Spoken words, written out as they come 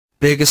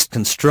Biggest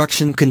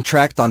construction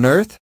contract on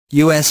Earth?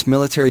 U.S.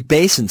 military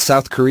base in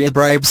South Korea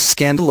bribes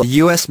scandal. A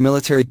U.S.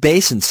 military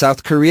base in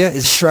South Korea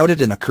is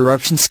shrouded in a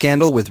corruption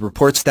scandal with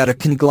reports that a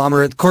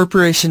conglomerate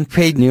corporation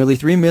paid nearly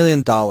 $3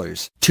 million,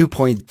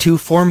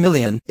 $2.24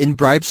 million, in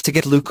bribes to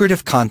get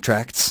lucrative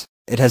contracts,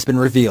 it has been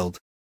revealed.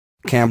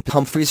 Camp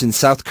Humphreys in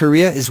South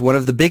Korea is one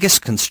of the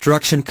biggest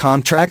construction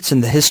contracts in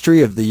the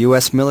history of the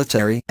U.S.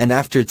 military, and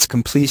after its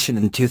completion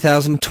in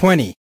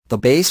 2020, the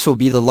base will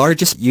be the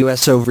largest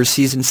U.S.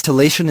 overseas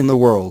installation in the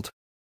world.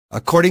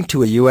 According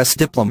to a U.S.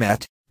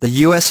 diplomat, the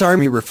U.S.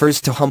 Army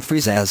refers to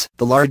Humphreys as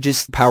the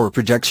largest power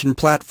projection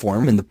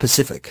platform in the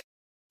Pacific.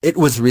 It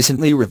was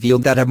recently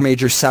revealed that a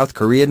major South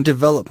Korean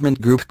development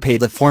group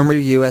paid a former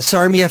U.S.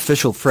 Army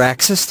official for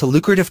access to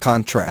lucrative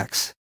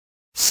contracts.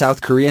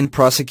 South Korean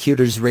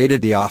prosecutors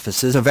raided the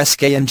offices of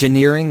SK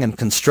Engineering and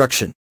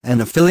Construction, an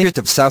affiliate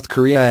of South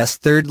Korea's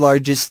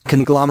third-largest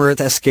conglomerate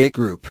SK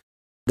Group.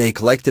 They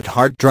collected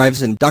hard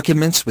drives and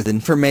documents with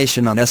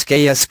information on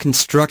SK's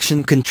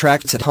construction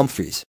contracts at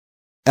Humphreys.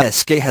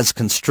 SK has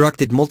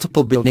constructed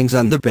multiple buildings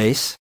on the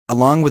base,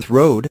 along with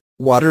road,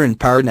 water and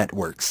power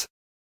networks.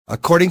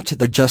 According to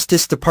the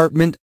Justice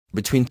Department,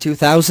 between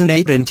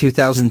 2008 and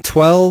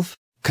 2012,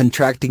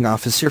 contracting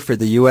officer for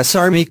the U.S.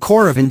 Army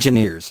Corps of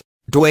Engineers,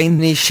 Dwayne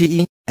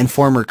Nishii, and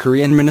former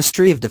Korean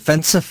Ministry of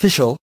Defense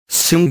official,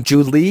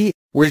 Sung-Ju Lee,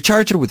 were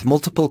charged with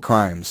multiple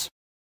crimes.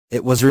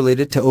 It was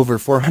related to over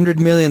 $400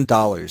 million,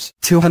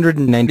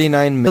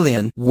 $299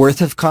 million, worth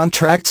of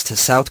contracts to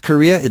South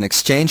Korea in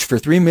exchange for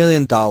 $3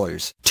 million,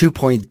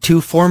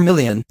 $2.24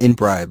 million, in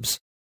bribes.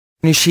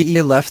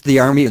 Nishii left the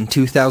army in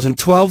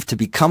 2012 to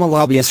become a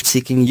lobbyist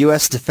seeking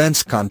U.S.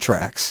 defense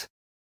contracts.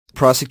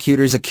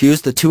 Prosecutors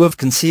accused the two of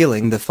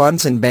concealing the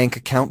funds and bank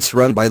accounts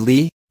run by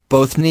Lee.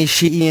 Both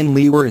Nishii and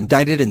Lee were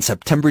indicted in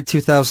September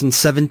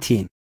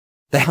 2017.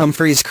 The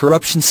Humphreys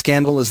corruption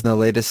scandal is the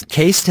latest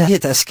case to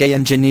hit SK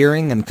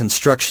Engineering and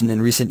Construction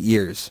in recent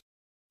years.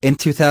 In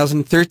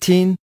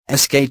 2013,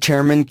 SK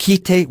chairman Kee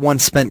Tae-won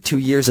spent 2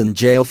 years in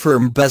jail for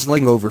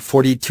embezzling over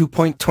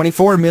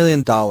 $42.24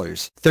 million,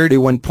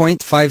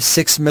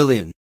 $31.56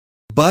 million.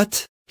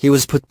 But, he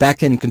was put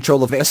back in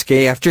control of SK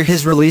after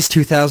his release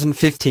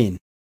 2015.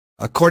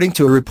 According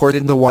to a report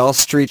in the Wall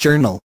Street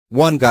Journal,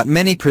 Won got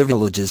many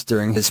privileges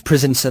during his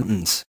prison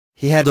sentence.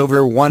 He had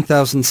over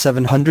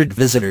 1,700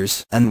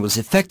 visitors and was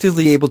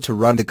effectively able to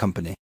run the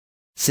company.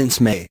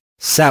 Since May,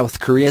 South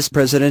Korea's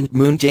President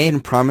Moon Jae-in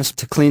promised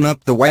to clean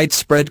up the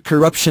widespread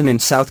corruption in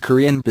South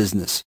Korean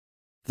business.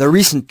 The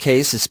recent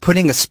case is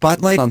putting a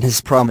spotlight on his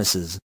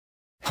promises.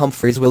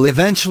 Humphreys will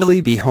eventually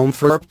be home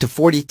for up to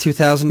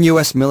 42,000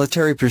 U.S.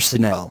 military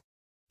personnel.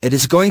 It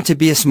is going to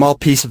be a small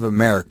piece of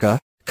America,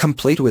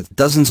 complete with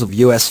dozens of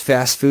U.S.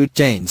 fast food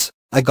chains,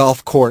 a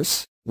golf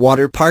course,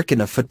 water park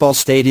and a football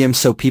stadium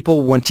so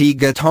people won't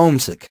get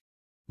homesick.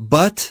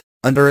 But,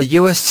 under a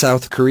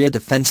U.S.-South Korea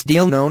defense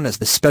deal known as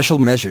the Special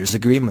Measures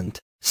Agreement,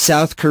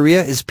 South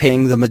Korea is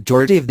paying the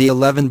majority of the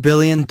 $11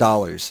 billion,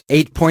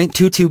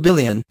 $8.22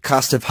 billion,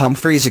 cost of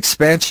Humphreys'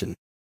 expansion.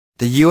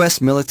 The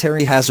U.S.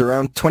 military has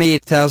around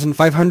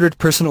 28,500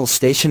 personnel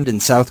stationed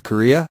in South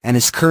Korea and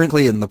is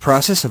currently in the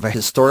process of a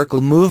historical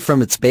move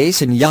from its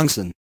base in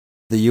Yongsan.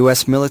 The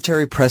U.S.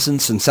 military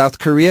presence in South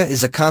Korea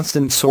is a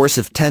constant source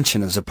of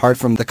tension as apart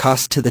from the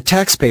cost to the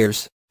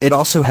taxpayers, it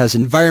also has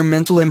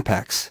environmental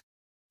impacts.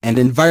 An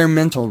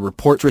environmental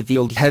report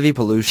revealed heavy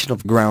pollution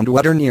of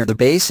groundwater near the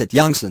base at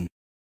Yongsan.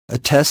 A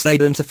test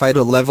identified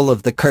a level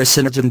of the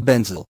carcinogen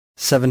benzol,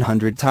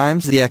 700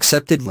 times the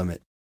accepted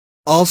limit.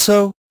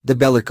 Also, the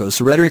bellicose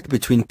rhetoric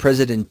between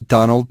President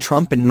Donald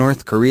Trump and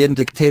North Korean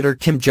dictator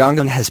Kim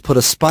Jong-un has put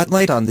a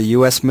spotlight on the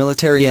U.S.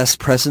 military's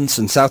presence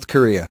in South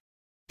Korea.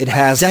 It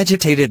has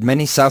agitated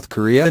many South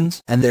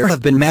Koreans, and there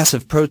have been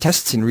massive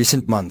protests in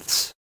recent months.